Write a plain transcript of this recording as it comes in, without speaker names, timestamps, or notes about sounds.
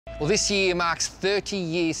Well, this year marks 30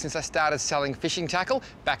 years since I started selling fishing tackle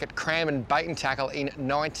back at Cranbourne Bait and Tackle in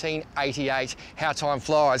 1988. How time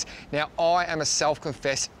flies. Now, I am a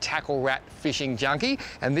self-confessed tackle rat fishing junkie,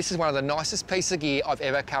 and this is one of the nicest pieces of gear I've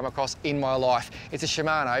ever come across in my life. It's a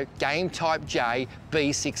Shimano Game Type-J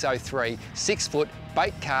B603, 6-foot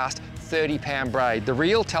bait cast, 30-pound braid. The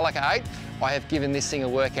real Talica8. I have given this thing a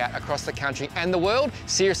workout across the country and the world.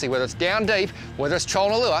 Seriously, whether it's down deep, whether it's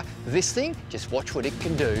trolling a lure, this thing, just watch what it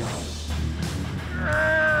can do.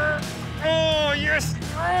 Oh, yes!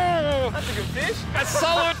 Oh, that's a good fish. That's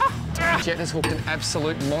solid. Jet has hooked an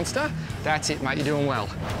absolute monster. That's it, mate, you're doing well.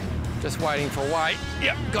 Just waiting for weight.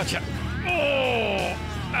 Yep, gotcha. Oh,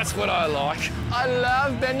 that's what I like. I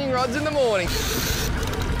love bending rods in the morning.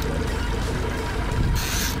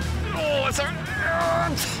 Oh, it's a...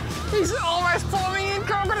 He's almost pulling me in.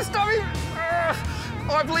 I'm gonna stop him.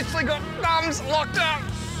 I've literally got thumbs locked up.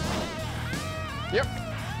 Yep.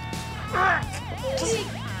 That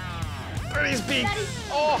is big.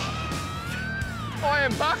 Oh, I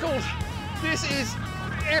am buckled. This is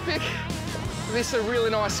epic. This is a really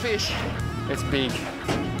nice fish. It's big.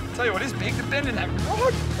 Tell you what is big, the bend in that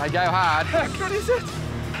rod. They go hard. How good is it?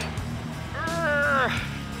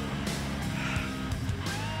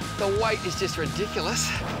 The weight is just ridiculous.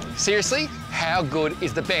 Seriously, how good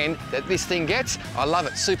is the bend that this thing gets? I love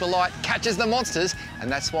it. Super light, catches the monsters,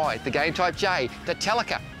 and that's why the Game Type-J, the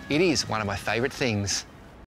Talica, it is one of my favourite things.